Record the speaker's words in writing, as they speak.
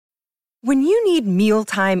When you need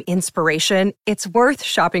mealtime inspiration, it's worth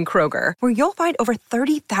shopping Kroger, where you'll find over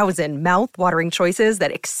 30,000 mouth-watering choices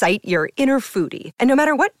that excite your inner foodie. And no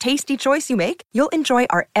matter what tasty choice you make, you'll enjoy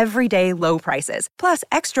our everyday low prices, plus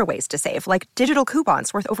extra ways to save, like digital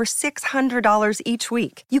coupons worth over $600 each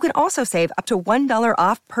week. You can also save up to $1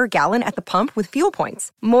 off per gallon at the pump with fuel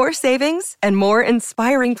points. More savings and more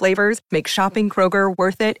inspiring flavors make shopping Kroger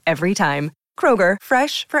worth it every time. Kroger,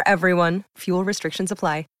 fresh for everyone. Fuel restrictions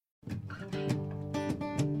apply.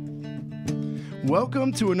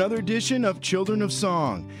 Welcome to another edition of Children of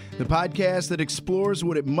Song, the podcast that explores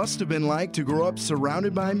what it must have been like to grow up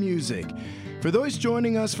surrounded by music. For those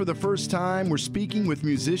joining us for the first time, we're speaking with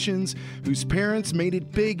musicians whose parents made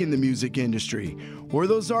it big in the music industry, or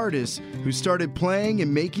those artists who started playing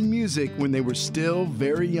and making music when they were still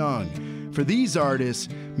very young. For these artists,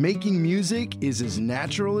 making music is as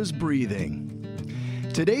natural as breathing.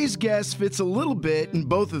 Today's guest fits a little bit in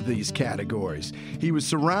both of these categories. He was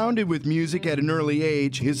surrounded with music at an early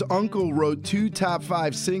age. His uncle wrote 2 top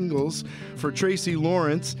 5 singles for Tracy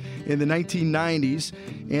Lawrence in the 1990s.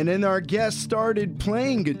 And then our guest started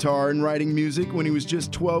playing guitar and writing music when he was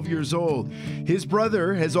just 12 years old. His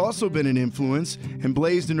brother has also been an influence and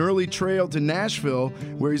blazed an early trail to Nashville,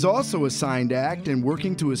 where he's also a signed act and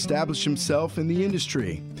working to establish himself in the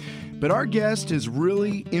industry. But our guest is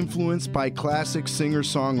really influenced by classic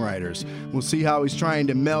singer-songwriters. We'll see how he's trying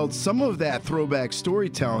to meld some of that throwback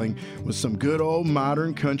storytelling with some good old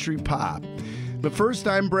modern country pop. But first,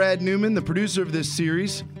 I'm Brad Newman, the producer of this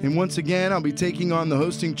series, and once again, I'll be taking on the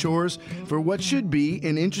hosting chores for what should be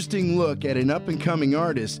an interesting look at an up-and-coming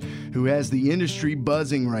artist who has the industry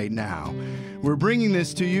buzzing right now. We're bringing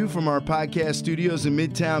this to you from our podcast studios in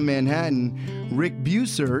Midtown Manhattan. Rick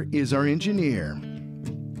Buser is our engineer.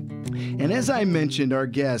 And as I mentioned, our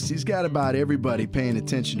guest, he's got about everybody paying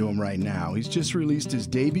attention to him right now. He's just released his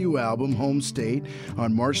debut album, Home State,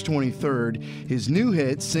 on March 23rd. His new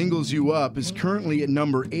hit, Singles You Up, is currently at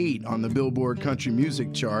number 8 on the Billboard Country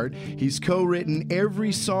Music Chart. He's co-written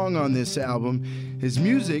every song on this album. His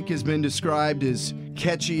music has been described as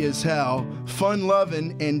catchy as hell,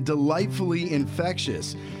 fun-loving, and delightfully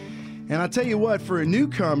infectious. And I'll tell you what, for a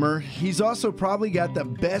newcomer, he's also probably got the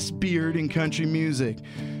best beard in country music.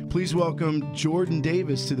 Please welcome Jordan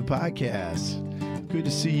Davis to the podcast. Good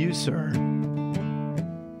to see you, sir.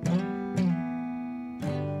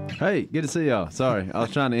 Hey, good to see y'all. Sorry, I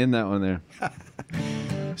was trying to end that one there.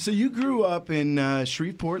 So you grew up in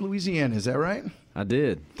Shreveport, Louisiana, is that right? I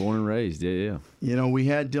did. Born and raised, yeah. You know, we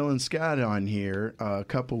had Dylan Scott on here a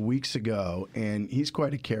couple weeks ago, and he's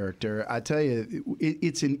quite a character. I tell you,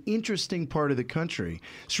 it's an interesting part of the country.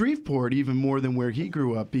 Shreveport, even more than where he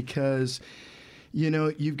grew up, because you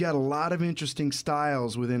know, you've got a lot of interesting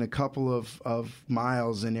styles within a couple of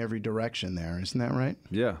miles in every direction there. Isn't that right?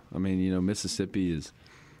 Yeah. I mean, you know, Mississippi is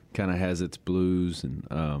kind of has its blues.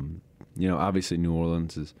 And, you know, obviously New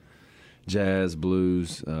Orleans is jazz,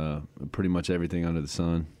 blues, pretty much everything under the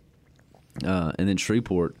sun. And then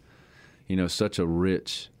Shreveport, you know, such a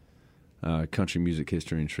rich country music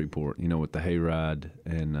history in Shreveport, you know, with the Hayride.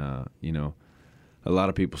 And, you know, a lot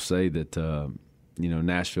of people say that you know,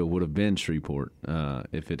 Nashville would have been Shreveport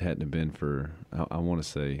if it hadn't been for, I want to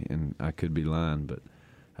say, and I could be lying, but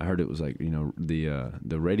I heard it was like, you know,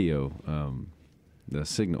 the radio, the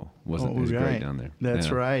signal wasn't as great down there.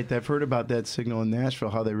 That's right. I've heard about that signal in Nashville,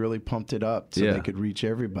 how they really pumped it up so they could reach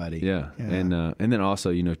everybody. Yeah. And then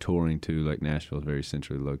also, you know, touring too, like Nashville is very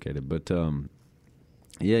centrally located. But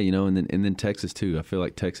yeah, you know, and then Texas too. I feel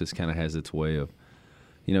like Texas kind of has its way of,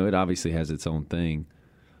 you know, it obviously has its own thing.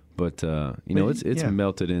 But you know, it's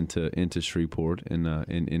melted into Shreveport, and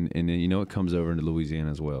you know, it comes over into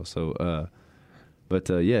Louisiana as well. So, but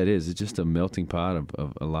yeah, it is. It's just a melting pot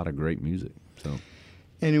of a lot of great music. So,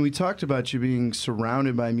 and we talked about you being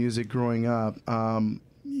surrounded by music growing up.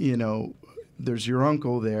 You know, there's your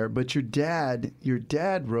uncle there, but your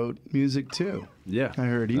dad wrote music too. Yeah, I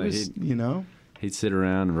heard he was. You know, he'd sit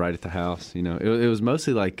around and write at the house. You know, it was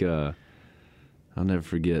mostly like. I'll never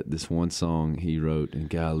forget this one song he wrote, and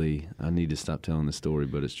golly, I need to stop telling the story,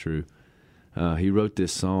 but it's true. He wrote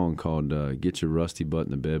this song called "Get Your Rusty Butt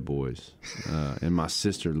in the Bed, Boys," and my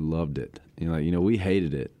sister loved it. You know, we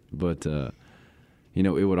hated it, but you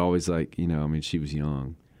know, it would always like, you know, I mean, she was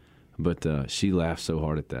young, but she laughed so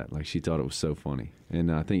hard at that, like she thought it was so funny,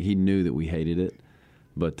 and I think he knew that we hated it,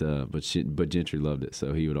 but Gentry loved it,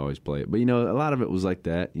 so he would always play it. But you know, a lot of it was like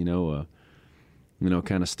that, you know,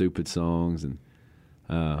 kind of stupid songs and.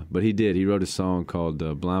 But he wrote a song called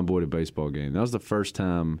Blind Boy at a Baseball Game. That was the first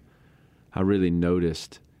time I really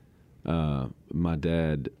noticed my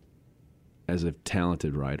dad as a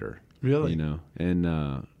talented writer. Really? You know,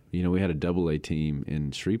 and we had a AA team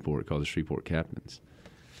in Shreveport called the Shreveport Captains,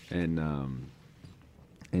 and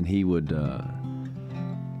he would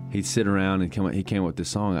he'd sit around and he came up with this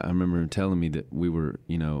song. I remember him telling me that we were,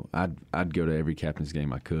 I'd go to every Captains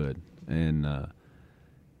game I could, and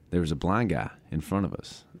there was a blind guy in front of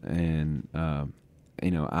us, and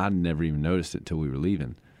I'd never even noticed it till we were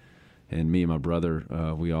leaving. And me and my brother,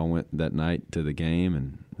 we all went that night to the game,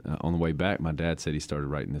 and on the way back, my dad said he started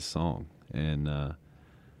writing this song. And,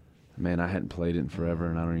 man, I hadn't played it in forever,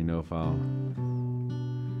 and I don't even know if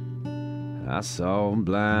I saw a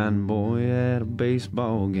blind boy at a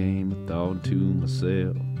baseball game. I thought to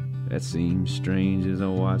myself, that seemed strange as I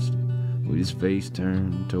watched him with his face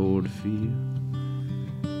turned toward the field.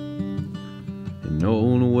 And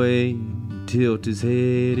on the way, tilt his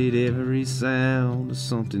head at every sound of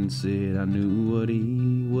something said. I knew what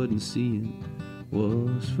he wasn't seeing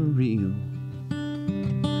was for real,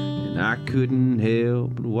 and I couldn't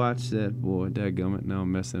help but watch that boy. Dadgummit, now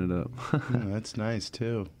I'm messing it up. That's nice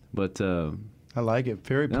too. But I like it.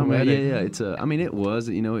 Very no, poetic. man, yeah. It's it was.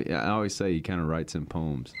 I always say he kind of writes in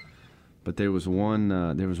poems, but there was one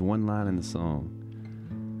line in the song.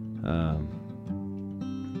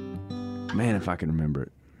 Man, if I can remember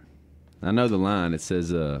it. I know the line. It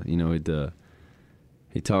says,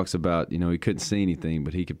 he talks about, he couldn't see anything,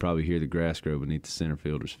 but he could probably hear the grass grow beneath the center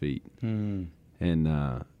fielder's feet. Mm. And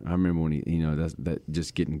I remember when he, that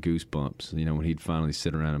just getting goosebumps, when he'd finally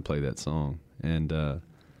sit around and play that song. And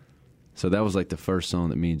so that was like the first song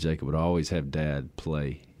that me and Jacob would always have Dad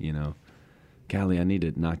play, Golly, I need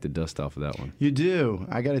to knock the dust off of that one. You do.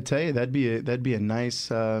 I got to tell you, that'd be a nice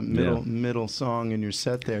middle song in your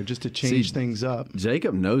set there, just to change things up.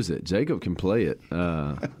 Jacob knows it. Jacob can play it.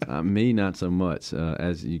 Me, not so much,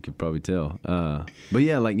 as you could probably tell. But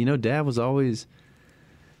yeah, Dad was always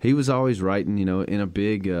writing. In a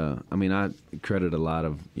big. I credit a lot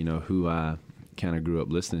of who I kind of grew up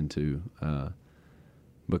listening to.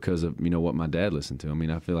 Because of what my dad listened to.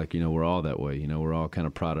 I feel like we're all that way. We're all kind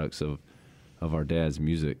of products of our dad's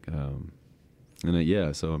music, my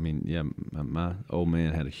old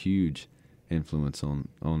man had a huge influence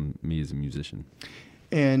on me as a musician.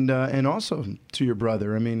 And also to your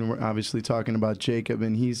brother. We're obviously talking about Jacob,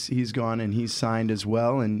 and he's gone and he's signed as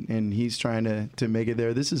well, and he's trying to make it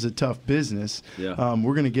there. This is a tough business. Yeah.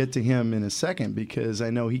 We're going to get to him in a second because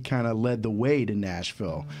I know he kind of led the way to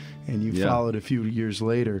Nashville, and you followed a few years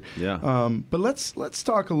later. Yeah. But let's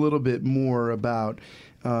talk a little bit more about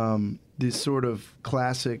this sort of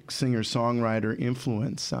classic singer-songwriter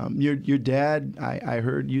influence. Your dad, I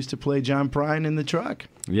heard, used to play John Prine in the truck.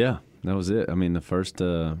 Yeah, that was it.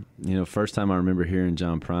 The first time I remember hearing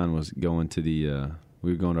John Prine was going to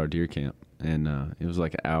we were going to our deer camp, and it was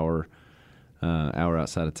like an hour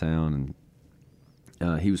outside of town,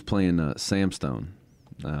 and he was playing Sam Stone.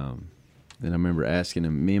 And I remember asking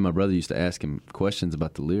him, me and my brother used to ask him questions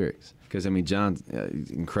about the lyrics. Because, John's an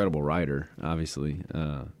incredible writer, obviously.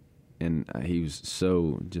 And he was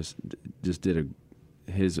so just did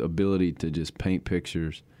his ability to just paint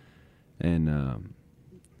pictures, and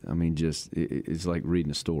it's like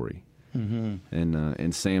reading a story. Mm-hmm.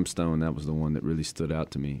 And Sam Stone, that was the one that really stood out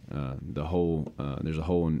to me. There's a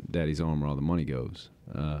hole in Daddy's arm where all the money goes.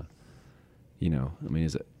 As an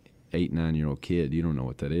 8-9-year-old kid, you don't know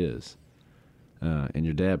what that is, and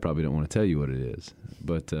your dad probably don't want to tell you what it is.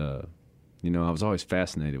 But I was always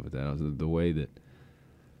fascinated with that. I was the way that.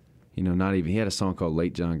 He had a song called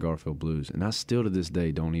Late John Garfield Blues, and I still to this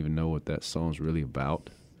day don't even know what that song's really about.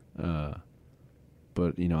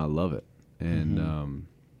 But, I love it. And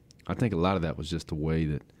I think a lot of that was just the way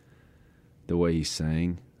he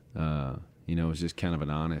sang. It was just kind of an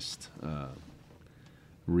honest,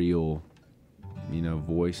 real,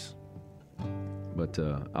 voice. But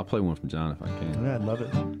I'll play one from John if I can. Yeah, I love it.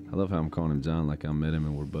 I love how I'm calling him John like I met him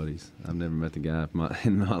and we're buddies. I've never met the guy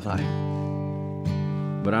in my life.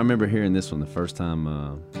 But I remember hearing this one the first time.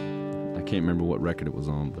 I can't remember what record it was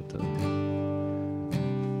on, but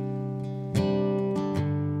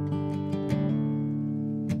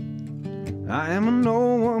I am an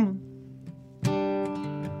old woman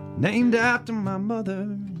named after my mother.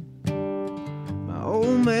 My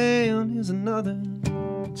old man is another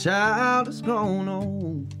child that's grown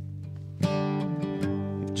old.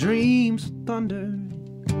 If dreams of thunder,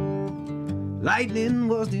 lightning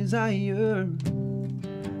was desire.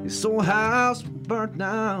 This old house burnt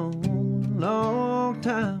down a long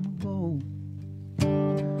time ago.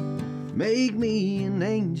 Make me an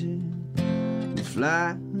angel that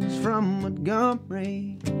flies from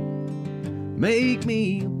Montgomery. Make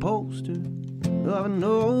me a poster of an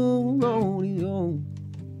old rodeo.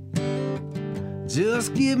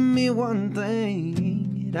 Just give me one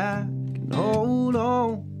thing, that I can hold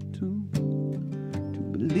on to.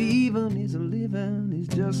 Believing is a living is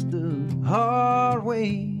just a hard way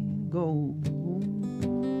to go.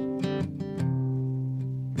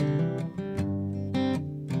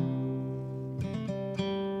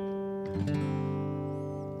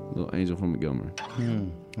 Little Angel from Montgomery.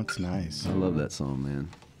 That's nice. I love that song, man.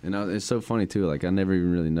 And it's so funny too. Like I never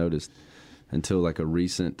even really noticed until like a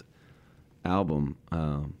recent album,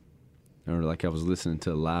 or like I was listening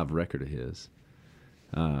to a live record of his,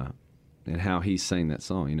 and how he sang that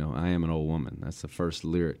song. You know, I am an old woman. That's the first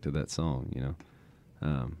lyric to that song. You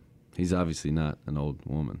know, he's obviously not an old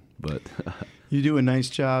woman, but you do a nice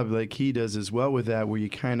job, like he does as well, with that, where you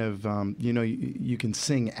kind of, you can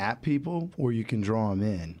sing at people or you can draw them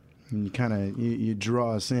in. And you kind of you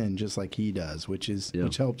draw us in just like he does, which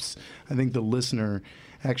helps, I think, the listener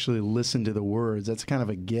actually listen to the words. That's kind of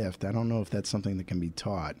a gift. I don't know if that's something that can be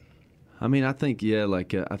taught. I mean, I think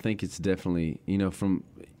I think it's definitely,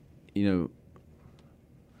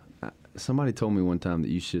 somebody told me one time that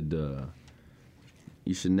you should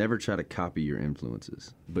never try to copy your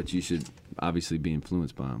influences, but you should obviously be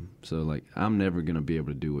influenced by them. So like, I'm never gonna be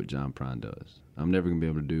able to do what John Prine does. I'm never gonna be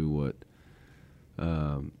able to do what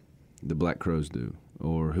the Black Crowes do,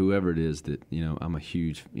 or whoever it is that, I'm a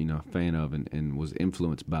huge, fan of and was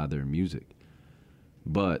influenced by their music.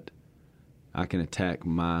 But I can attack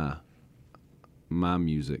my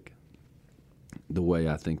music the way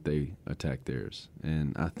I think they attack theirs.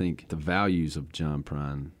 And I think the values of John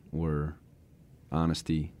Prine were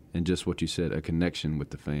honesty and just what you said, a connection with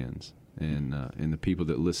the fans and the people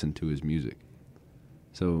that listen to his music.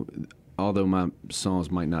 So although my songs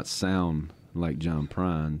might not sound like John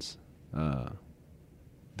Prine's,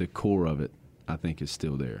 the core of it, I think, is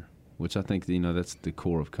still there, which I think, that's the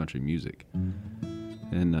core of country music.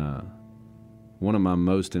 And one of my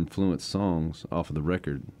most influenced songs off of the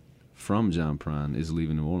record from John Prine is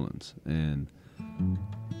Leaving New Orleans. And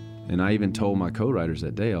I even told my co-writers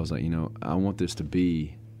that day, I was like, I want this to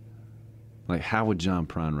be, like, how would John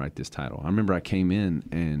Prine write this title? I remember I came in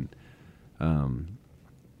and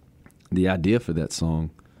the idea for that song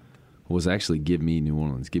was actually give me New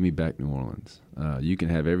Orleans, give me back New Orleans. You can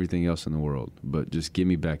have everything else in the world, but just give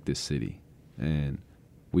me back this city. And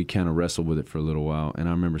we kind of wrestled with it for a little while, and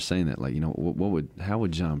I remember saying that, like, how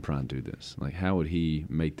would John Prine do this? Like, how would he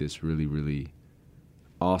make this really, really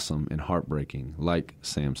awesome and heartbreaking, like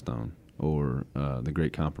Sam Stone or The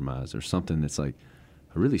Great Compromise, or something that's like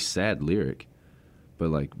a really sad lyric, but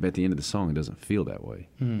like at the end of the song it doesn't feel that way.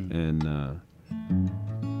 And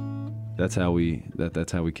that's how we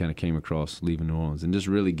kind of came across Leaving New Orleans, and just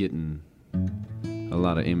really getting a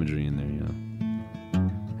lot of imagery in there,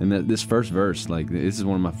 And this first verse, like, this is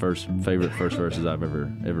one of my favorite first verses I've ever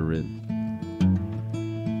written.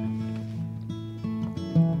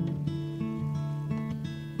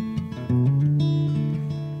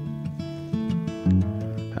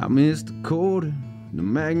 I missed the quarter, the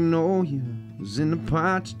Magnolia was in the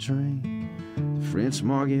Poncha train, the French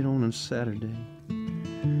Market on a Saturday.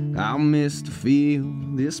 I'll miss the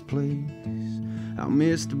field, this place. I'll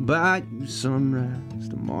miss the Bayou sunrise,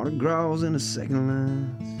 the Mardi Gras and the second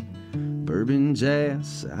lines, bourbon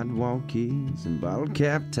jazz, sidewalk kids, and bottle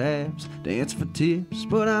cap taps, dance for tips.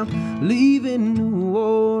 But I'm leaving New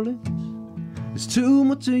Orleans. There's too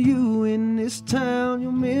much of you in this town.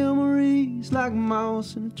 Your memories like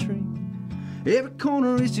moss in a tree. Every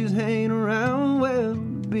corner is just hanging around. Well,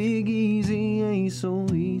 the Big Easy ain't so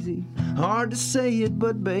easy. Hard to say it,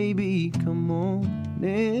 but baby, come on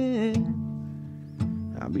in.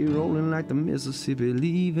 I'll be rolling like the Mississippi,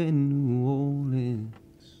 leaving New Orleans.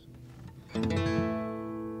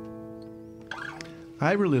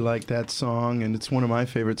 I really like that song, and it's one of my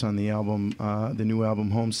favorites on the album, the new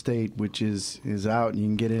album Home State, which is out, and you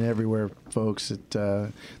can get it everywhere, folks.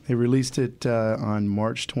 They released it on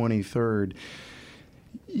March 23rd.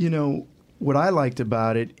 What I liked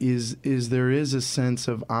about it is there is a sense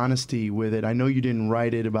of honesty with it. I know you didn't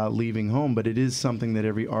write it about leaving home, but it is something that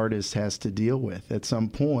every artist has to deal with at some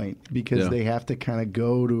point, because they have to kind of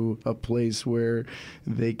go to a place where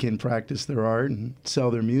they can practice their art and sell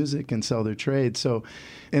their music and sell their trade. So,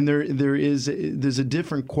 and there's a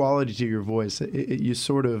different quality to your voice. You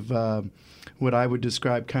sort of what I would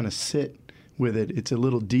describe kind of sit with it. It's a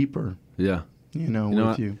little deeper. Yeah.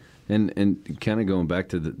 With you. And kind of going back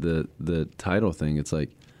to the title thing, it's like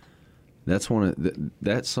that's one of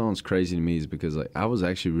that song's crazy to me, is because like I was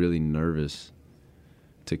actually really nervous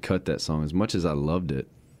to cut that song as much as I loved it.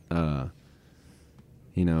 I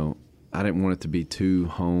didn't want it to be too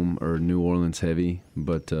home or New Orleans heavy,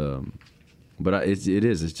 but it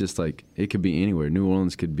is. It's just like it could be anywhere. New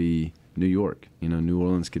Orleans could be New York. You know, New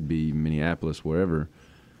Orleans could be Minneapolis, wherever.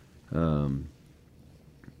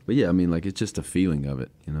 But yeah, I mean, like, it's just a feeling of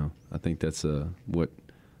it, you know. I think that's what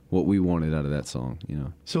we wanted out of that song, you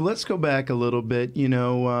know. So let's go back a little bit. You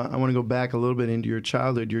know, I want to go back a little bit into your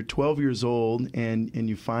childhood. You're 12 years old, and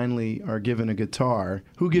you finally are given a guitar.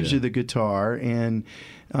 Who gives you the guitar? And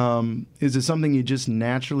is it something you just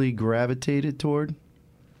naturally gravitated toward?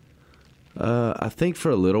 I think for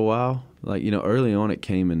a little while. Like, you know, early on it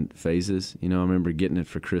came in phases. You know, I remember getting it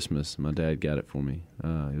for Christmas. My dad got it for me.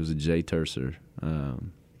 It was a Jay Tercer.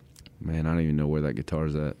 Man, I don't even know where that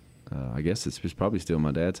guitar's at. I guess it's probably still in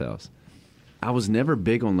my dad's house. I was never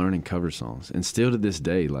big on learning cover songs, and still to this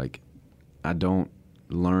day, like, I don't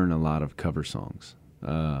learn a lot of cover songs.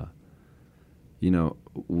 You know,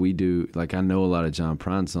 we do, like, I know a lot of John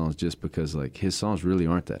Prine songs just because, like, his songs really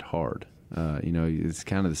aren't that hard. You know, it's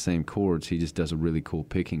kind of the same chords. He just does a really cool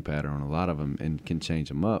picking pattern on a lot of them and can change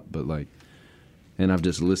them up. But, like, and I've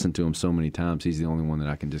just listened to him so many times, he's the only one that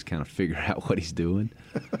I can just kind of figure out what he's doing.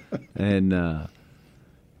 And,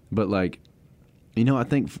 but, like, you know, I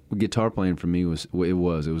think guitar playing for me was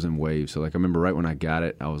in waves. So, like, I remember right when I got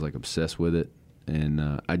it, I was, like, obsessed with it.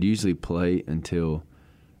 And I'd usually play until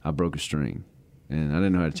I broke a string. And I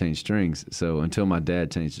didn't know how to change strings. So until my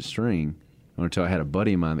dad changed the string, or until I had a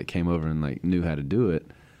buddy of mine that came over and, like, knew how to do it,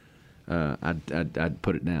 I'd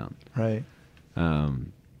put it down. Right.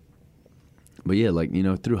 But yeah, like, you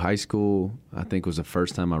know, through high school, I think was the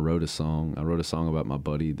first time I wrote a song. I wrote a song about my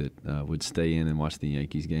buddy that would stay in and watch the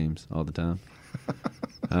Yankees games all the time.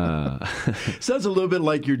 Sounds a little bit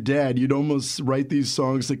like your dad. You'd almost write these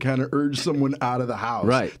songs to kind of urge someone out of the house,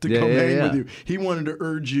 right? To come hang with you. He wanted to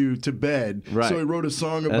urge you to bed, right? So he wrote a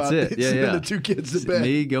song about sending the two kids to bed.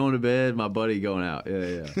 Me going to bed, my buddy going out.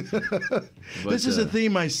 Yeah. But, this is a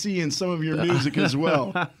theme I see in some of your music as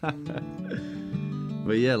well.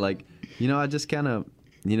 But yeah, like, you know, I just kind of,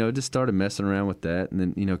 you know, just started messing around with that, and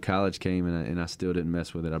then, you know, college came, and I still didn't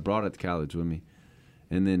mess with it. I brought it to college with me.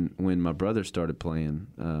 And then when my brother started playing,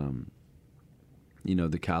 you know,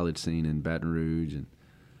 the college scene in Baton Rouge, and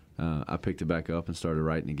I picked it back up and started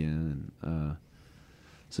writing again. And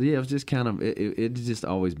so, yeah, it was just kind of, it just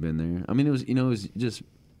always been there. I mean, it was, you know, it was just,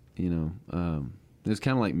 you know, it was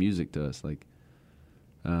kind of like music to us. Like,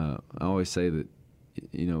 I always say that,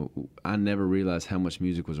 you know, I never realized how much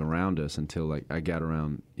music was around us until, like, I got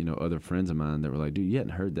around, you know, other friends of mine that were like, dude, you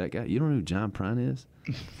hadn't heard that guy? You don't know who John Prine is?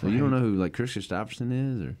 Or you don't know who, like, Chris Christopherson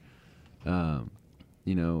is? Or,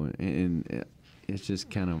 you know, and it's just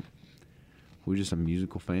kind of, we're just a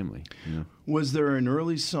musical family, you know. Was there an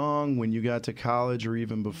early song when you got to college or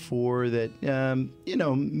even before that, you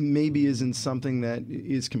know, maybe isn't something that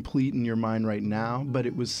is complete in your mind right now, but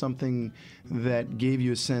it was something that gave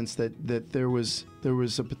you a sense that there was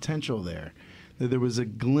a potential there, that there was a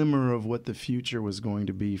glimmer of what the future was going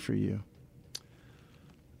to be for you?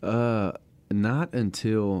 Not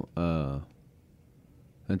until I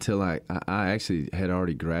actually had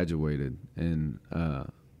already graduated, and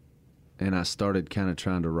I started kind of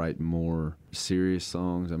trying to write more serious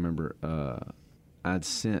songs. I remember I'd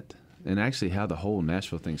sent, and actually how the whole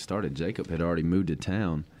Nashville thing started, Jacob had already moved to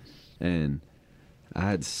town, and I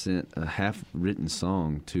had sent a half-written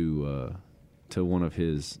song to one of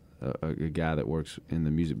his, a guy that works in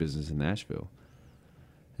the music business in Nashville.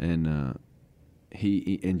 And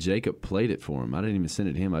he Jacob played it for him. I didn't even send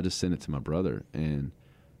it to him. I just sent it to my brother. And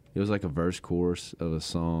it was like a verse chorus of a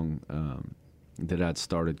song that I'd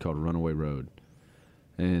started called Runaway Road.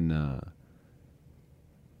 And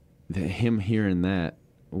him hearing that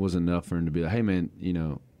was enough for him to be like, hey, man, you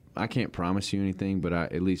know, I can't promise you anything, but I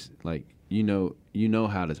at least, like, you know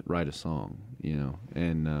how to write a song, you know.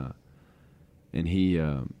 And he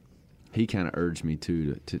kind of urged me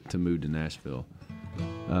to move to Nashville.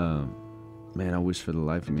 Man, I wish for the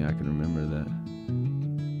life of me I could remember that.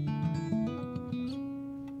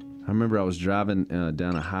 I remember I was driving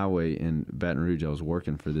down a highway in Baton Rouge. I was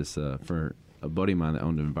working for this for a buddy of mine that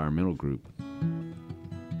owned an environmental group,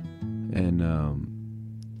 and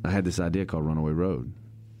I had this idea called Runaway Road,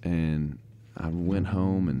 and I went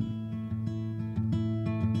home and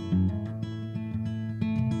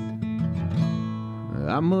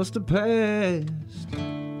I must have passed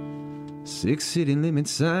 6 city limit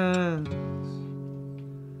signs,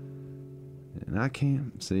 and I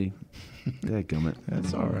can't see. Dadgummit.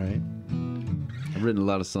 That's all right. I've written a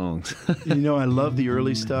lot of songs. You know, I love the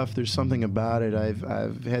early stuff. There's something about it.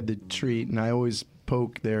 I've had the treat, and I always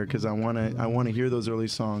poke there because I want to hear those early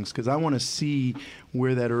songs, because I want to see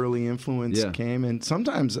where that early influence came. And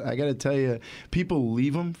sometimes I got to tell you, people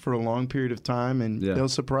leave them for a long period of time, and they'll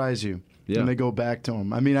surprise you when they go back to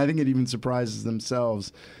them. I mean, I think it even surprises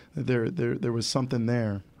themselves. there was something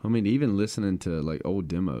there. I mean, even listening to like old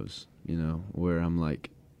demos, you know, where I'm like,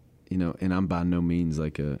 you know, and I'm by no means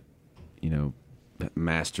like a, you know,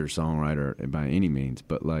 master songwriter by any means,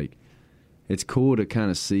 but like, it's cool to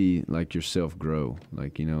kind of see like yourself grow.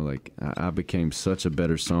 Like, you know, like I became such a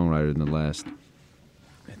better songwriter in the last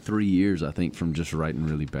 3 years, I think, from just writing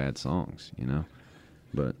really bad songs, you know.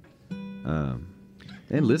 But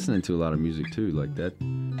and listening to a lot of music too, like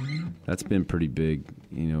that's been pretty big,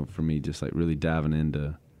 you know, for me, just like really diving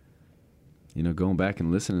into, you know, going back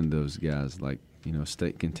and listening to those guys, like, you know,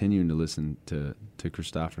 continuing to listen to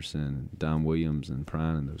Christopherson, Don Williams, and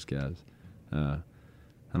Prine and those guys.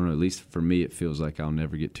 I don't know, at least for me, it feels like I'll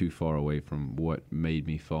never get too far away from what made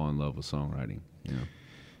me fall in love with songwriting, you know.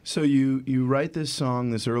 So you write this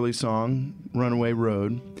song, this early song, Runaway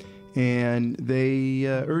Road, and they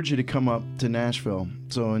urge you to come up to Nashville.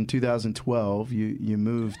 So in 2012, you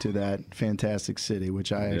moved to that fantastic city,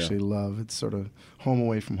 which I actually love. It's sort of home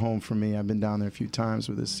away from home for me. I've been down there a few times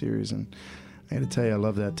with this series, and I got to tell you, I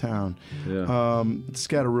love that town. Yeah. It's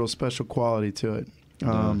got a real special quality to it.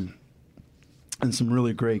 And some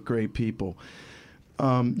really great people.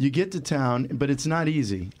 You get to town, but it's not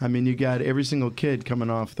easy. I mean, you got every single kid coming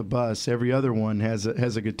off the bus. Every other one has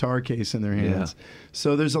a guitar case in their hands. Yeah.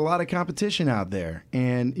 So there's a lot of competition out there.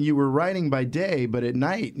 And you were writing by day, but at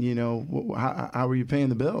night, you know, how were you paying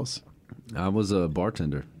the bills? I was a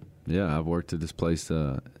bartender. Yeah, I've worked at this place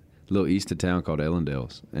a little east of town called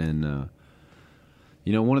Ellendale's. And,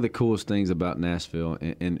 you know, one of the coolest things about Nashville,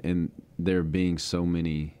 and there being so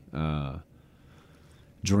many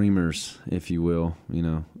dreamers, if you will, you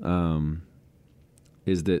know,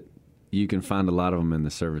 is that you can find a lot of them in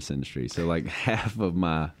the service industry. So like half of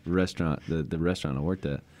my restaurant, the restaurant I worked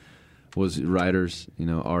at, was writers, you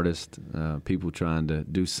know, artists, people trying to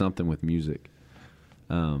do something with music.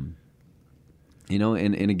 You know,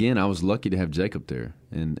 and again, I was lucky to have Jacob there,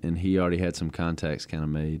 and he already had some contacts kind of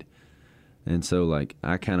made. And so like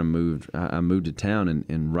I kind of moved to town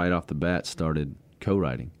and right off the bat started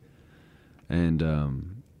co-writing. And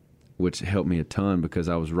which helped me a ton because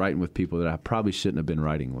I was writing with people that I probably shouldn't have been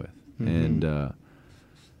writing with. Mm-hmm.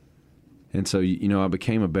 And so, you know, I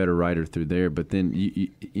became a better writer through there. But then,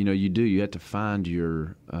 you know, you have to find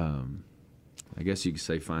your, I guess you could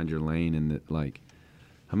say find your lane. And that, like,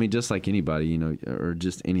 I mean, just like anybody, you know, or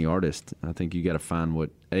just any artist, I think you got to find what,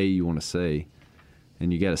 you want to say.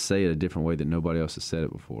 And you got to say it a different way that nobody else has said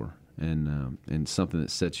it before. And something that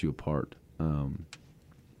sets you apart.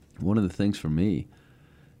 One of the things for me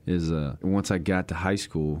is once I got to high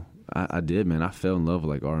school, I did, man. I fell in love with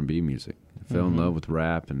like R&B music. I fell in love with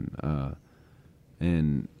rap,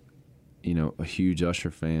 and you know, a huge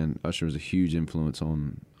Usher fan. Usher was a huge influence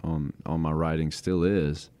on my writing, still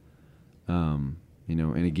is. You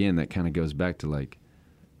know, and again, that kind of goes back to like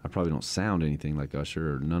I probably don't sound anything like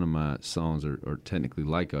Usher, or none of my songs are technically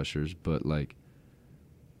like Usher's, but like,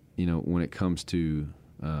 you know, when it comes to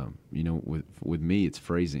you know, with me, it's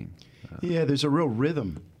phrasing. Yeah, there's a real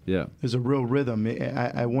rhythm. Yeah, there's a real rhythm.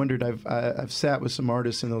 I wondered. I've sat with some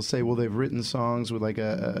artists, and they'll say, well, they've written songs with like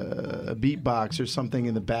a beatbox or something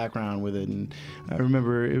in the background with it. And I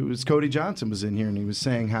remember it was Cody Johnson was in here, and he was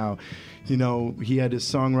saying how, you know, he had his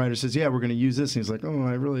songwriter says, yeah, we're going to use this, and he's like, oh,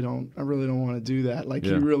 I really don't want to do that. Like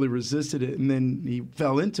he really resisted it, and then he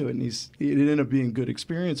fell into it, and it ended up being a good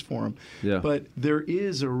experience for him. Yeah. But there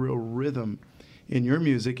is a real rhythm in your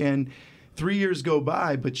music, and 3 years go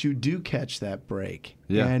by, but you do catch that break.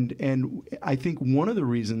 Yeah. And I think one of the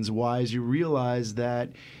reasons why is you realize that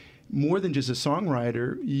more than just a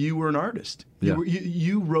songwriter, you were an artist. Yeah.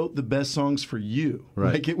 You wrote the best songs for you.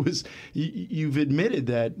 Right. Like it was, you've admitted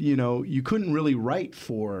that, you know, you couldn't really write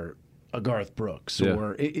for a Garth Brooks,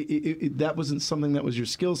 or that wasn't something that was your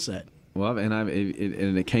skill set. Well, and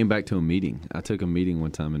it came back to a meeting. I took a meeting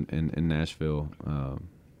one time in Nashville.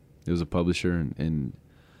 It was a publisher, and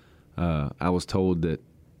I was told that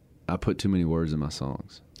I put too many words in my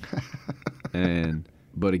songs.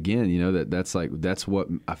 But again, you know, that's what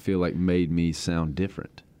I feel like made me sound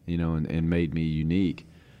different, you know, and made me unique.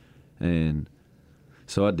 And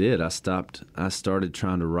so I did. I started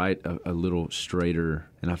trying to write a little straighter,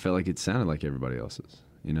 and I felt like it sounded like everybody else's,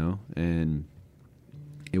 you know, and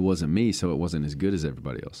it wasn't me, so it wasn't as good as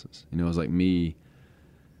everybody else's. You know, it was like me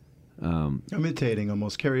imitating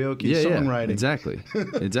almost karaoke songwriting.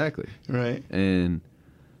 Yeah, exactly. Right. And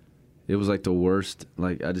it was like the worst.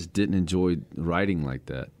 Like I just didn't enjoy writing like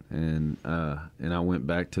that, and I went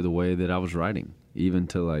back to the way that I was writing, even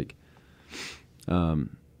to like, and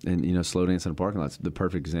you know, Slow Dance in the Parking Lot's the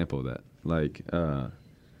perfect example of that. Like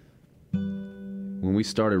when we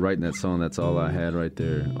started writing that song, that's all I had right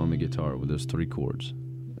there on the guitar with those 3 chords,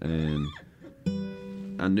 and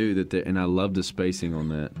I knew that, and I loved the spacing on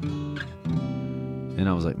that. And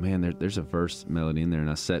I was like, man, there's a verse melody in there. And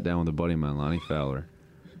I sat down with a buddy of mine, Lonnie Fowler.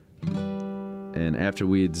 And after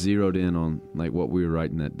we had zeroed in on like what we were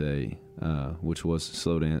writing that day, which was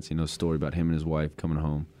Slow Dance, a story about him and his wife coming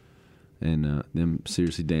home and them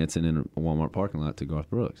seriously dancing in a Walmart parking lot to Garth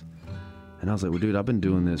Brooks. And I was like, well, dude, I've been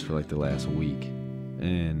doing this for like the last week,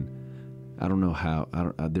 and I don't know how.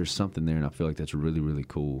 There's something there, and I feel like that's really, really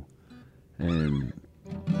cool. And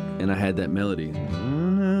I had that melody.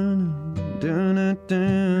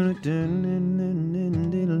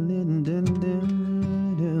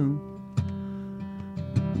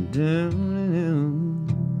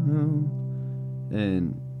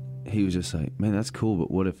 And he was just like, man, that's cool, but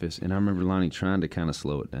what if it's... And I remember Lonnie trying to kind of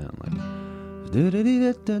slow it down, like...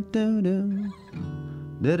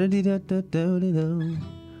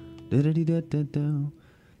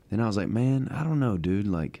 And I was like, man, I don't know, dude,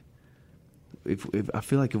 like... If I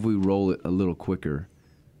feel like if we roll it a little quicker,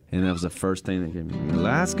 and that was the first thing that came to me.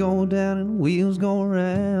 Lights go down and wheels go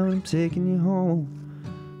around, I'm taking you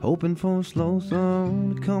home, hoping for a slow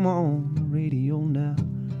song to come on the radio now.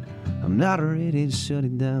 I'm not ready to shut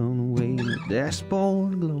it down, away in the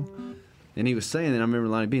dashboard glow. And he was saying that, I remember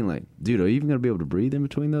Lonnie being like, dude, are you even going to be able to breathe in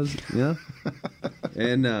between those?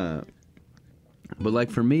 And but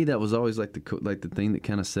like for me, that was always like the thing that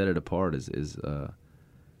kind of set it apart is a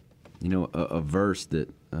verse that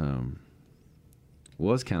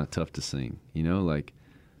was kind of tough to sing,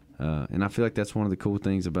 and I feel like that's one of the cool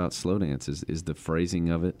things about slow dance is the phrasing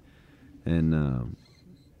of it. And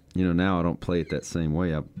now I don't play it that same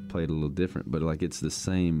way. I play it a little different, but like it's the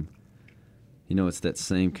same, it's that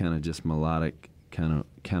same kind of just melodic kind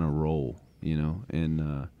of roll,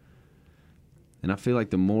 and I feel like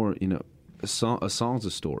the more, a song's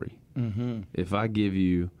a story. Mm-hmm. If I give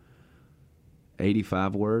you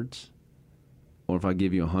 85 words, or if I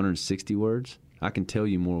give you 160 words, I can tell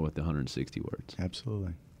you more with the 160 words.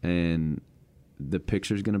 Absolutely. And the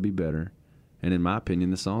picture's going to be better, and in my opinion,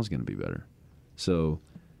 the song's going to be better. So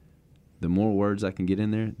the more words I can get in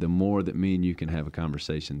there, the more that me and you can have a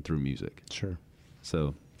conversation through music. Sure.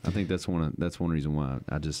 So I think that's one reason why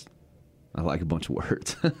I like a bunch of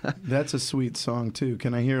words. That's a sweet song too.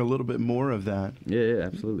 Can I hear a little bit more of that? Yeah,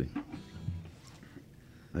 absolutely.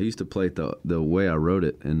 I used to play it the way I wrote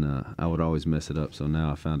it, and I would always mess it up, so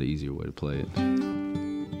now I found an easier way to play it.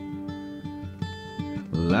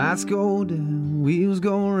 Lights go down, wheels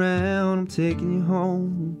go around, I'm taking you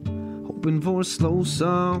home, hoping for a slow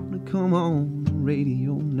song to come on the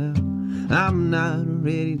radio now. I'm not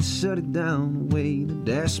ready to shut it down, away the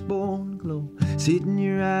dashboard glow, sitting in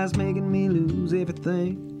your eyes making me lose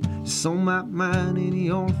everything. It's on my mind, and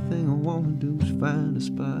the only thing I want to do is find a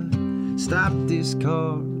spot, stop this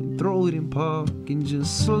car and throw it in park and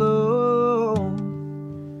just slow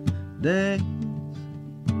dance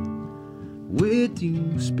with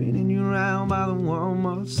you, spinning you around by the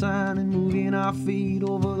Walmart sign and moving our feet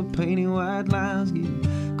over the painted white lines,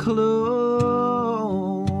 getting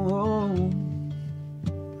close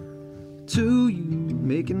to you,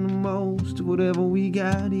 making the most of whatever we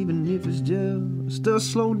got, even if it's just a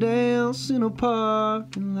slow dance in a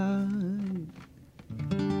parking lot.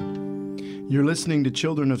 You're listening to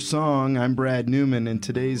Children of Song. I'm Brad Newman, and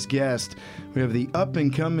today's guest, we have the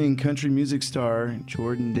up-and-coming country music star,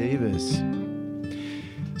 Jordan Davis.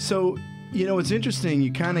 So, it's interesting.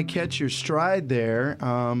 You kind of catch your stride there.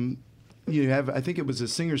 You have, I think it was a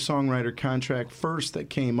singer-songwriter contract first that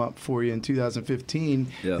came up for you in 2015,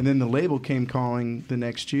 yeah. And then the label came calling the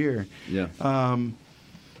next year. Yeah.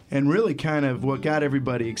 And really kind of what got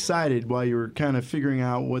everybody excited while you were kind of figuring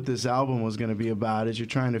out what this album was going to be about as you're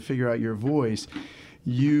trying to figure out your voice.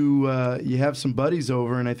 You have some buddies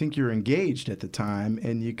over, and I think you're engaged at the time,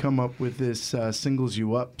 and you come up with this Singles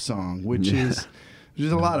You Up song, which is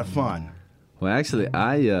a lot of fun. Well, actually,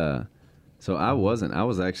 I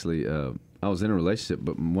was in a relationship,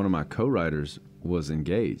 but one of my co-writers was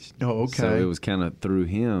engaged. Oh, okay. So it was kind of through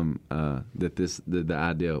him that the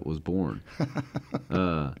idea was born.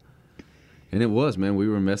 And it was, man. We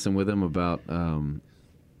were messing with him about, how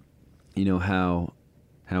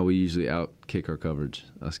we usually outkick our coverage,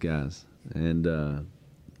 us guys, and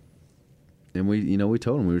we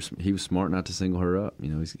told him he was smart not to single her up.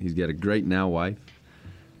 He's got a great now wife,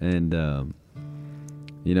 and and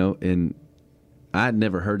I'd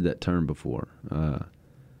never heard that term before.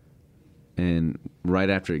 And right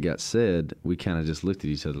after it got said, we kind of just looked at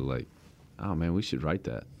each other like, oh, man, we should write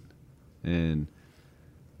that. And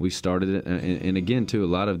we started it. And again, too, a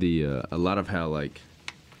lot of how, like,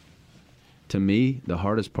 to me, the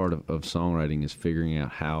hardest part of songwriting is figuring out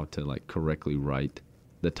how to, like, correctly write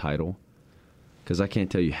the title, because I can't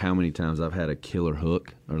tell you how many times I've had a killer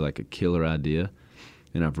hook or like a killer idea,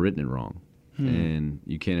 and I've written it wrong, and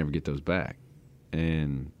you can't ever get those back.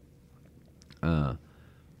 And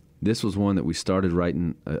this was one that we started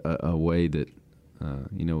writing a way that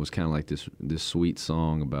was kind of like this sweet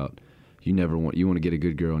song about you want to get a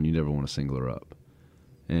good girl and you never want to single her up,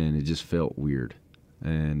 and it just felt weird.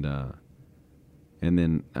 And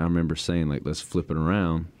then I remember saying, like, let's flip it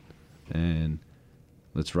around and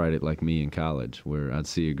let's write it like me in college, where I'd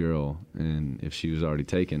see a girl, and if she was already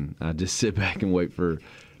taken, I'd just sit back and wait for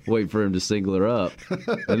him to single her up,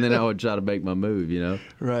 and then I would try to make my move,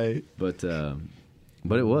 Right. But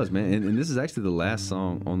it was, man, and this is actually the last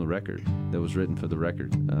song on the record that was written for the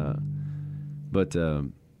record.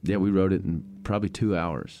 Yeah, we wrote it in probably 2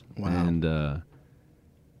 hours. Wow.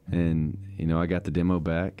 And I got the demo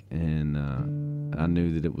back, and I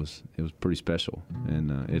knew that it was pretty special,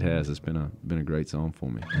 and it's been a great song for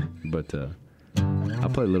me. But I'll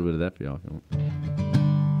play a little bit of that for y'all if you want.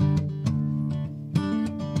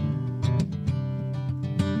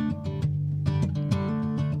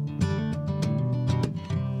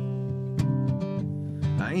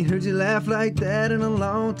 I ain't heard you laugh like that in a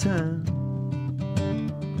long time.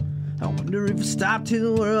 I wonder if it stopped to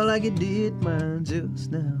the world like it did mine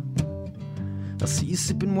just now. I see you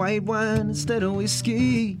sipping white wine instead of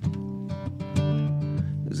whiskey,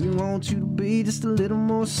 'cause we want you to be just a little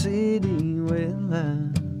more city. Well,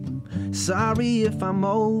 I'm sorry if I'm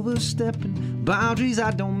overstepping boundaries I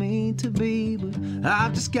don't mean to be, but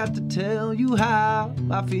I've just got to tell you how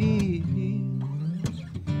I feel.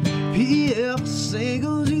 If he ever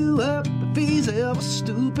singles you up, if he's ever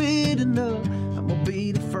stupid enough, I'm gonna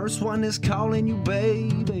be the first one that's calling you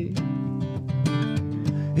baby.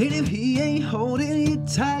 And if he ain't holding you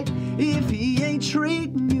tight, if he ain't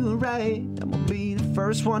treating you right, I'm gonna be the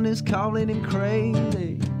first one that's calling him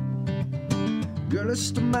crazy. Girl, it's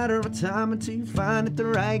just a matter of time until you find that the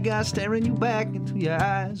right guy staring you back into your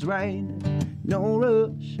eyes right now. No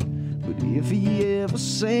rush, but if he ever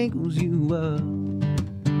singles you up.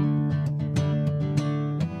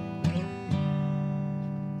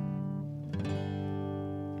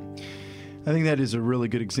 I think that is a really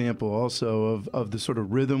good example also of the sort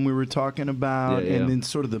of rhythm we were talking about, Yeah. and then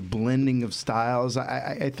sort of the blending of styles.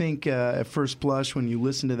 I think at first blush, when you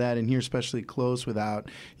listen to that and hear especially close without,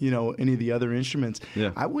 any of the other instruments,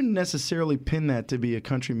 Yeah. I wouldn't necessarily pin that to be a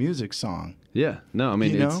country music song. Yeah, no, I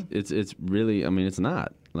mean, You it's really, I mean, it's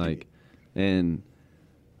not like, and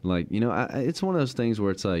like, it's one of those things where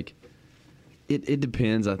it's like, it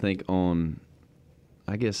depends, I think, on,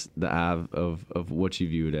 I guess, the eye of what you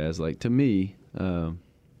view it as. Like, to me,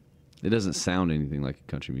 it doesn't sound anything like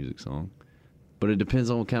a country music song, but it depends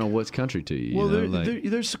on kind of what's country to you. Well, like,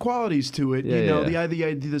 there's qualities to it,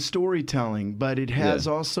 the storytelling, but it has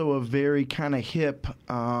also a very kind of hip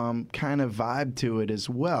kind of vibe to it as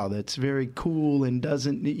well. That's very cool and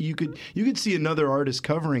doesn't. You could see another artist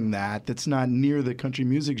covering that's not near the country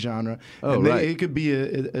music genre. Oh, and right. It could be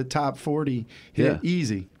a top 40 hit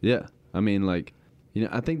easy. Yeah, I mean, like,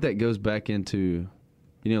 I think that goes back into,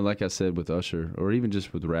 like I said with Usher, or even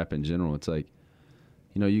just with rap in general. It's like,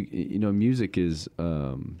 music is.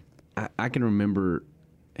 I can remember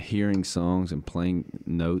hearing songs and playing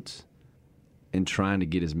notes, and trying to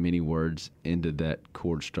get as many words into that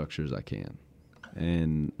chord structure as I can,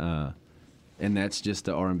 and that's just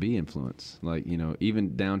the R&B influence. Like,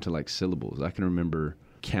 even down to like syllables. I can remember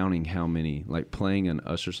counting how many, like playing an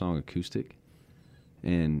Usher song acoustic,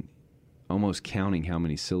 and almost counting how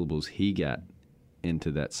many syllables he got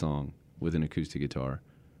into that song with an acoustic guitar,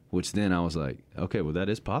 which then I was like, okay, well, that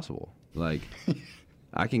is possible. Like,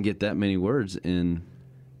 I can get that many words in.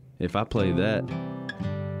 If I play that,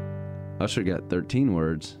 Usher got 13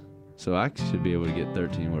 words, so I should be able to get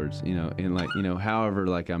 13 words, and like, however,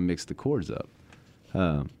 like, I mix the chords up.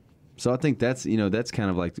 So I think that's kind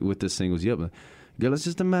of like with this singles you up. Girl, it's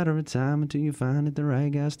just a matter of time until you find that the right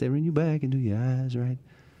guy staring you back into your eyes, right?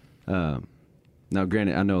 Now,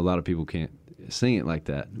 granted, I know a lot of people can't sing it like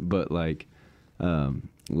that, but like,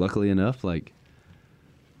 luckily enough, like,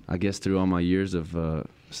 I guess through all my years of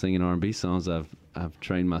singing R&B songs, I've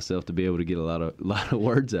trained myself to be able to get a lot of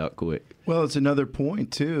words out quick. Well, it's another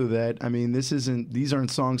point too that, I mean, these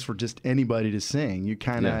aren't songs for just anybody to sing. You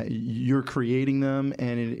kind of you're creating them,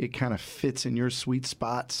 and it kind of fits in your sweet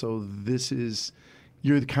spot. So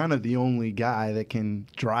you're kind of the only guy that can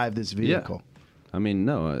drive this vehicle. Yeah. I mean,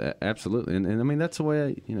 no, absolutely, and I mean, that's the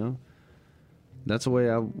way that's the way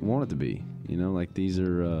I want it to be. Like, these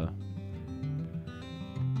are,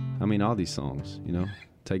 I mean, all these songs.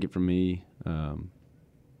 Take It From Me,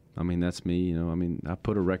 I mean, that's me, you know. I mean, I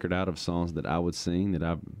put a record out of songs that I would sing that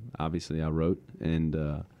I wrote, and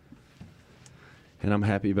I'm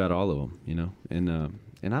happy about all of them, you know. And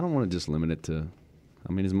I don't want to just limit it to,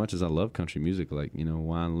 I mean, as much as I love country music, like, you know,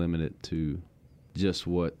 why limit it to just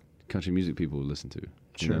what country music people would listen to?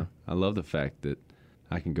 Sure. You know? I love the fact that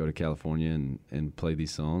I can go to California and play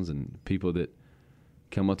these songs, and people that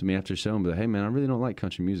come up to me after the show and be like, hey, man, I really don't like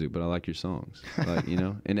country music, but I like your songs. Like, you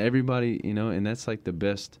know, and everybody, you know, and that's like the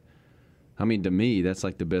best. I mean, to me, that's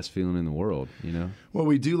like the best feeling in the world, you know? Well,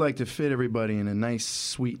 we do like to fit everybody in a nice,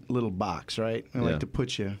 sweet little box, right? We like to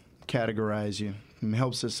put you, categorize you. It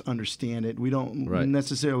helps us understand it. We don't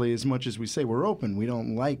necessarily, as much as we say we're open, we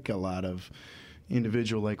don't like a lot of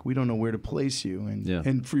individual, like we don't know where to place you.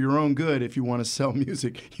 And for your own good, if you want to sell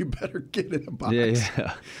music, you better get in a box.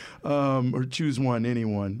 Or choose one,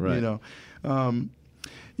 anyone, right. You know.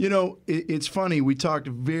 You know, it's funny. We talked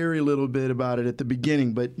very little bit about it at the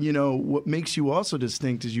beginning, but you know what makes you also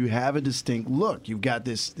distinct is you have a distinct look. You've got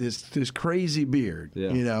this crazy beard. Yeah.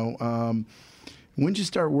 You know, when did you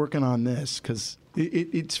start working on this? Because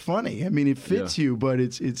it's funny. I mean, it fits you, but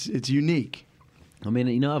it's unique. I mean,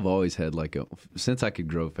 you know, I've always had like since I could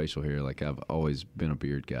grow facial hair, like I've always been a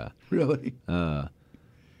beard guy. Really?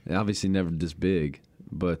 Obviously, never this big,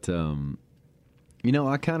 but you know,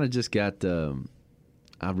 I kind of just got.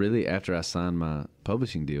 After I signed my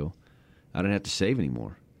publishing deal, I didn't have to shave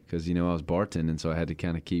anymore because, you know, I was bartending, so I had to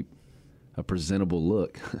kind of keep a presentable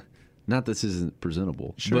look. Not this isn't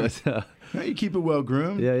presentable, sure. But no, you keep it well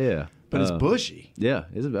groomed. Yeah. But it's bushy. Yeah,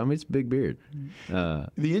 it's a big beard. The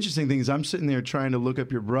interesting thing is I'm sitting there trying to look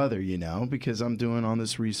up your brother, you know, because I'm doing all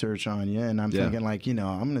this research on you, and I'm thinking like, you know,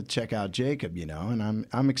 I'm going to check out Jacob, you know, and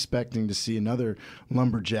I'm expecting to see another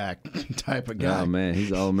lumberjack type of guy. Oh, man,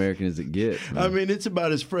 he's all American as it gets. Man. I mean, it's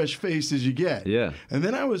about as fresh faced as you get. Yeah. And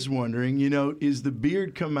then I was wondering, you know, is the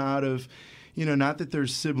beard come out of, you know, not that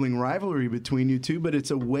there's sibling rivalry between you two, but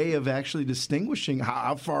it's a way of actually distinguishing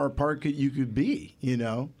how far apart you could be, you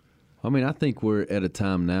know? I mean, I think we're at a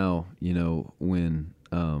time now, you know, when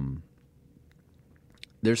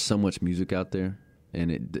there's so much music out there,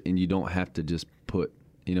 and you don't have to just put,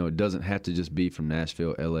 you know, it doesn't have to just be from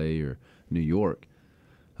Nashville, L.A., or New York.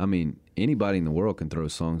 I mean, anybody in the world can throw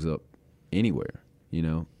songs up anywhere, you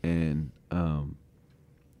know, and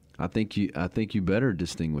I think you better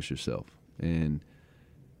distinguish yourself, and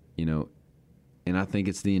you know, and I think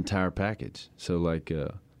it's the entire package. So like.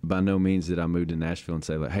 By no means did I move to Nashville and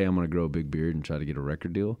say, like, hey, I'm going to grow a big beard and try to get a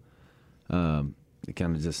record deal. It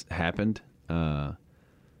kind of just happened.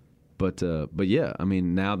 But yeah, I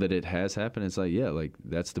mean, now that it has happened, it's like, yeah, like,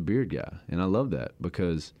 that's the beard guy. And I love that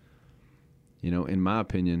because, you know, in my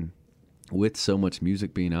opinion, with so much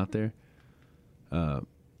music being out there,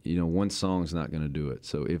 you know, one song's not going to do it.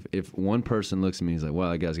 So if one person looks at me and is like, wow,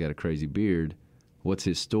 that guy's got a crazy beard, what's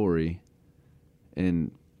his story? And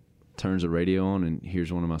turns the radio on and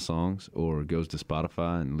hears one of my songs, or goes to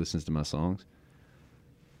Spotify and listens to my songs,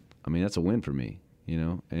 I mean, that's a win for me, you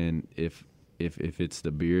know. And if it's the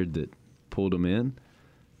beard that pulled them in,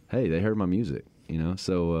 hey, they heard my music, you know.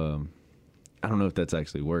 So I don't know if that's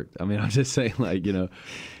actually worked. I mean, I'm just saying, like, you know,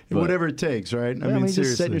 whatever it takes, right? I mean,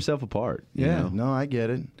 just setting yourself apart. Yeah, you know? No, I get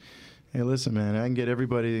it. Hey, listen, man, I can get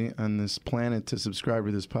everybody on this planet to subscribe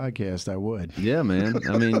to this podcast, I would. Yeah, man.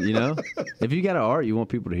 I mean, you know, if you got an art, you want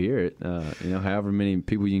people to hear it. You know, however many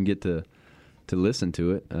people you can get to listen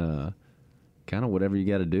to it, kind of whatever you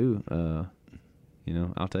got to do, you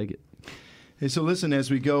know, I'll take it. Hey, so listen,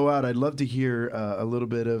 as we go out, I'd love to hear a little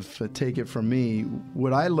bit of Take It From Me.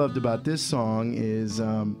 What I loved about this song is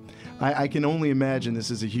I can only imagine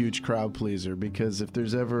this is a huge crowd pleaser, because if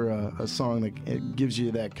there's ever a song that it gives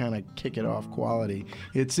you that kind of kick-it-off quality,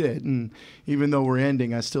 it's it. And even though we're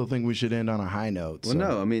ending, I still think we should end on a high note. Well,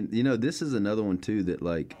 no, I mean, you know, this is another one, too, that,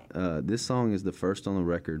 like, this song is the first on the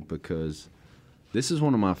record because this is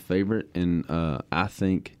one of my favorite, and I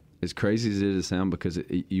think, as crazy as it is to sound, because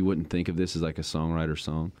you wouldn't think of this as like a songwriter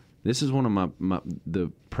song. This is one of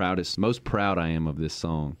the proudest, most proud I am of this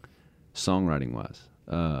song, songwriting wise,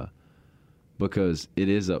 because it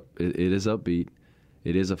is upbeat,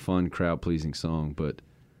 it is a fun, crowd pleasing song. But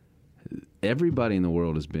everybody in the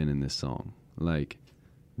world has been in this song. Like,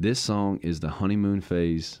 this song is the honeymoon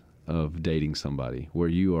phase of dating somebody, where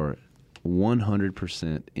you are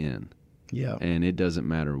 100% in. Yeah, and it doesn't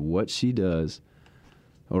matter what she does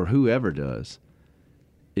or whoever does,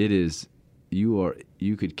 it is, you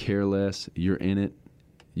could care less, you're in it,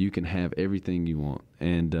 you can have everything you want.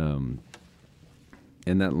 And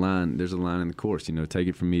that line, there's a line in the chorus, you know, take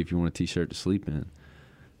it from me if you want a t-shirt to sleep in.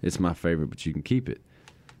 It's my favorite, but you can keep it.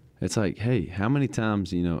 It's like, hey, how many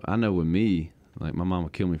times, you know, I know with me, Like, my mom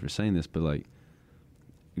would kill me for saying this, but, like,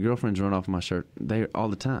 girlfriends run off my shirt all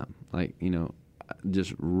the time. Like, you know,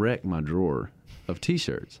 just wreck my drawer of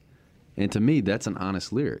T-shirts. And to me, that's an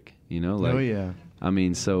honest lyric, you know? Like, oh, yeah. I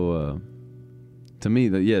mean, so to me,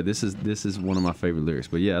 this is one of my favorite lyrics.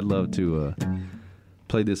 But, yeah, I'd love to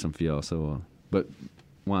play this one for y'all. So, but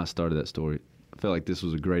why I started that story, I felt like this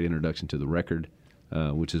was a great introduction to the record,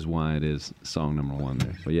 which is why it is song number 1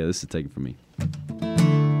 there. But, yeah, this is Take It From Me.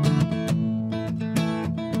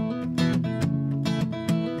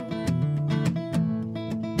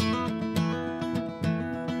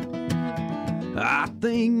 I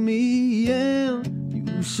think me and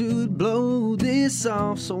you should blow this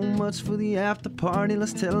off. So much for the after party,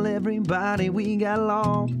 let's tell everybody we got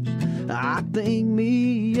lost. I think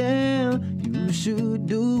me and you should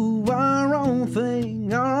do our own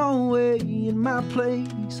thing, our own way, in my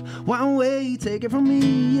place. One way, take it from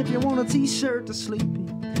me, if you want a T-shirt to sleep in.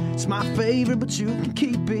 It's my favorite, but you can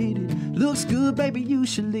keep it. It looks good, baby, you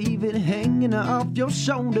should leave it hanging off your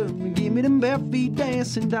shoulder. And give me them bare feet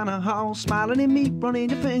dancing down the hall, smiling at me,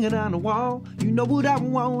 running your finger down the wall. You know what I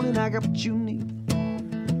want, and I got what you need.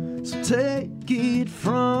 So take it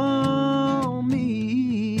from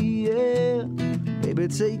me, yeah. Baby,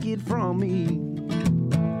 take it from me.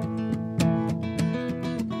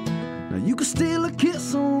 Now you can steal a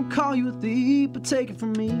kiss, or call you a thief, but take it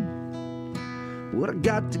from me. What I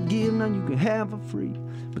got to give, now you can have for free.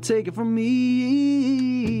 But take it from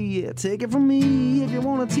me, yeah, take it from me. If you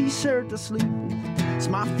want a T-shirt to sleep in, it's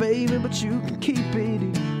my favorite, but you can keep it.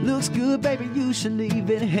 It looks good, baby, you should leave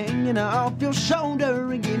it hanging off your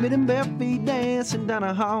shoulder. And give me them bare feet dancing down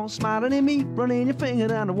the hall, smiling at me, running your finger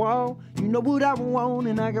down the wall. You know what I want,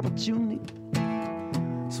 and I got what you need.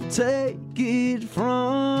 So take it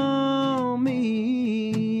from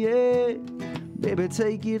me, yeah, baby,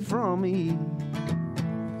 take it from me.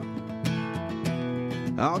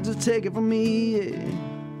 I'll just take it from me, yeah.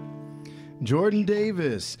 Jordan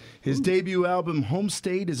Davis. His debut album, Home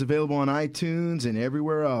State, is available on iTunes and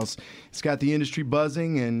everywhere else. It's got the industry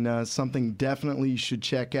buzzing and something definitely you should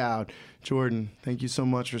check out. Jordan, thank you so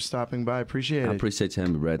much for stopping by. Appreciate it. I appreciate you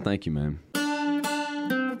having me, Brad. Thank you, man.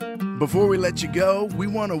 Before we let you go, we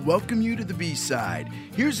want to welcome you to the B-side.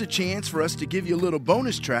 Here's a chance for us to give you a little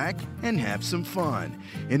bonus track and have some fun.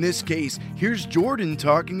 In this case, here's Jordan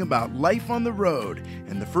talking about life on the road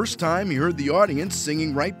and the first time he heard the audience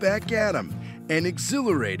singing right back at him. An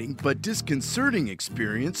exhilarating but disconcerting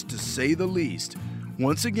experience, to say the least.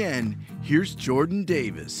 Once again, here's Jordan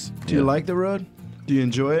Davis. Do you like the road? Do you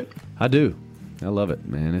enjoy it? I do. I love it,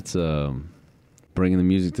 man. It's bringing the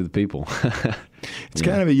music to the people. It's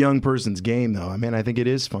kind of a young person's game, though. I mean, I think it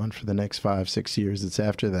is fun for the next 5-6 years. It's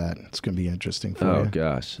after that. It's going to be interesting for you. Oh,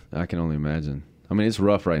 gosh. I can only imagine. I mean, it's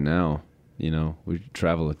rough right now. You know, we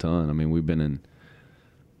travel a ton. I mean, we've been in,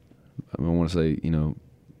 I want to say,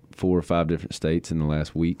 4 or 5 different states in the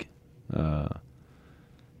last week. But,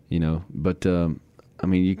 I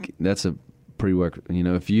mean, that's a prerequisite.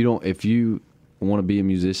 If you want to be a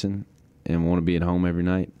musician and want to be at home every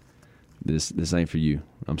night, this ain't for you.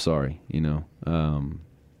 I'm sorry,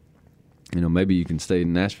 maybe you can stay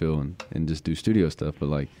in Nashville and just do studio stuff,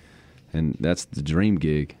 but and that's the dream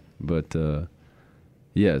gig. But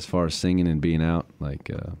as far as singing and being out,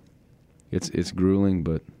 it's grueling,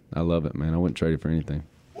 but I love it, man. I wouldn't trade it for anything.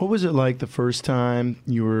 What was it like the first time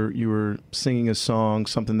you were singing a song,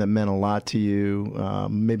 something that meant a lot to you,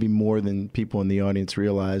 maybe more than people in the audience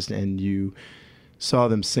realized, and you saw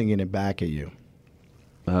them singing it back at you?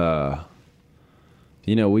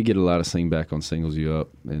 We get a lot of sing back on Singles You Up,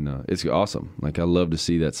 and it's awesome. I love to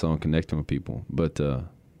see that song connecting with people. But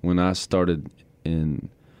when I started when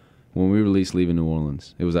we released Leaving New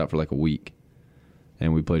Orleans, it was out for a week,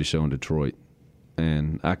 and we played a show in Detroit,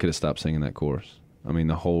 and I could have stopped singing that chorus. I mean,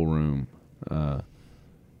 the whole room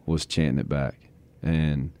was chanting it back,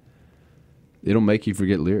 and it'll make you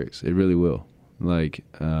forget lyrics. It really will.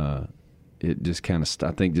 It just kind of,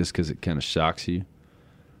 I think just because it kind of shocks you.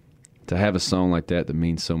 To have a song like that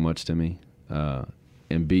means so much to me,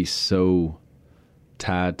 and be so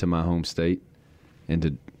tied to my home state, and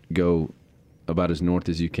to go about as north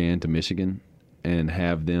as you can to Michigan and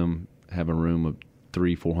have them have a room of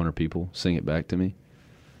 300-400 people sing it back to me,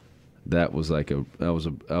 that was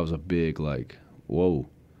a big whoa.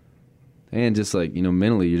 And just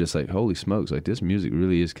mentally you're just holy smokes, this music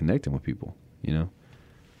really is connecting with people, and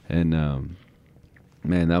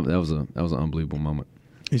man, that was an unbelievable moment.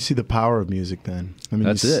 You see the power of music then. I mean,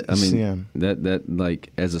 that's it. I mean, that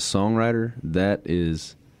as a songwriter,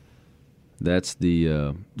 those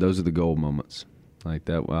are the gold moments.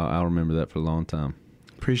 That, I'll remember that for a long time.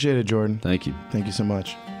 Appreciate it, Jordan. Thank you. Thank you so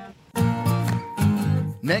much.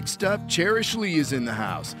 Next up, Cherish Lee is in the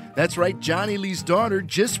house. That's right, Johnny Lee's daughter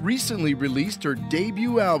just recently released her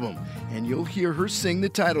debut album, and you'll hear her sing the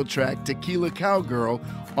title track, Tequila Cowgirl,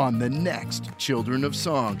 on the next Children of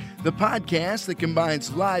Song, the podcast that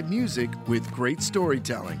combines live music with great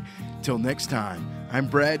storytelling. Till next time, I'm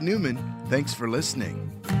Brad Newman. Thanks for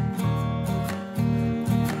listening.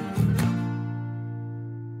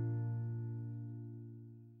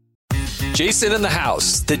 Jason in the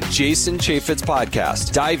House, the Jason Chaffetz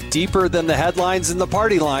Podcast. Dive deeper than the headlines and the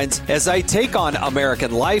party lines as I take on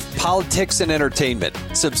American life, politics, and entertainment.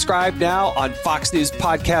 Subscribe now on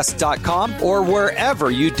foxnewspodcast.com or wherever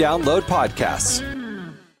you download podcasts.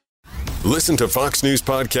 Listen to Fox News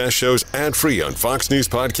Podcast shows ad-free on Fox News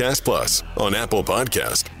Podcast Plus, on Apple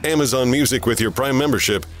Podcast, Amazon Music with your Prime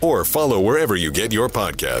membership, or follow wherever you get your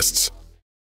podcasts.